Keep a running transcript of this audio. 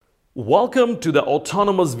Welcome to the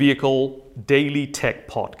Autonomous Vehicle Daily Tech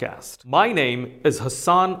Podcast. My name is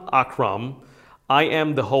Hassan Akram. I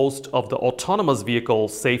am the host of the Autonomous Vehicle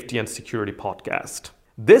Safety and Security Podcast.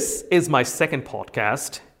 This is my second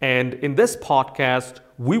podcast, and in this podcast,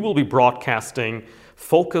 we will be broadcasting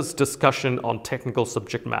focused discussion on technical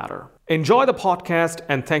subject matter. Enjoy the podcast,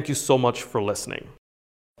 and thank you so much for listening.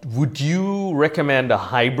 Would you recommend a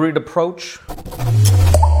hybrid approach?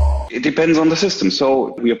 It depends on the system.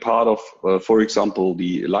 So we are part of, for example,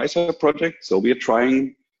 the ELISA project. So we are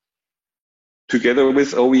trying together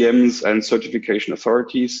with OEMs and certification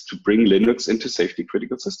authorities to bring Linux into safety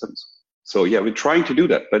critical systems. So yeah, we're trying to do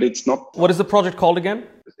that, but it's not. What is the project called again?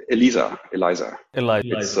 ELISA.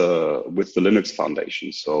 It's with the Linux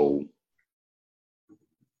Foundation. So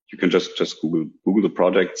you can just Google the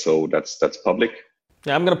project. So that's public.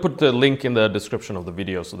 Yeah, I'm going to put the link in the description of the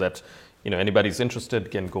video so that anybody's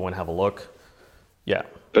interested can go and have a look. Yeah.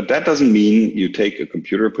 But that doesn't mean you take a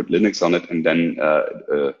computer, put Linux on it, and then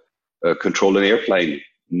control an airplane,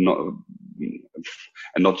 and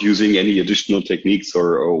not using any additional techniques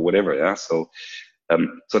or whatever. Yeah. So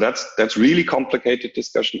that's really complicated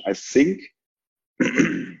discussion. I think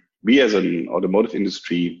we as an automotive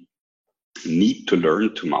industry need to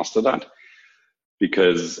learn to master that,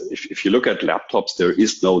 because if you look at laptops, there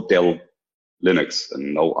is no Dell Linux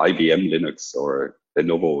and no IBM Linux or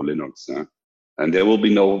Lenovo Linux, and there will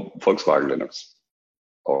be no Volkswagen Linux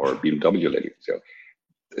or BMW Linux. Yeah.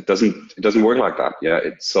 It doesn't work like that.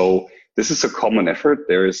 Yeah. So this is a common effort.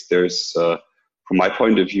 There's from my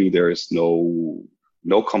point of view, there is no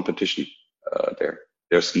competition there.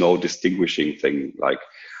 There's no distinguishing thing like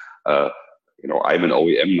I'm an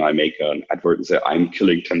OEM and I make an advert and say I'm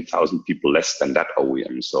killing 10,000 people less than that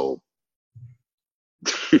OEM. So.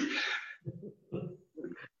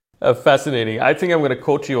 Fascinating. I think I'm going to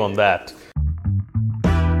quote you on that.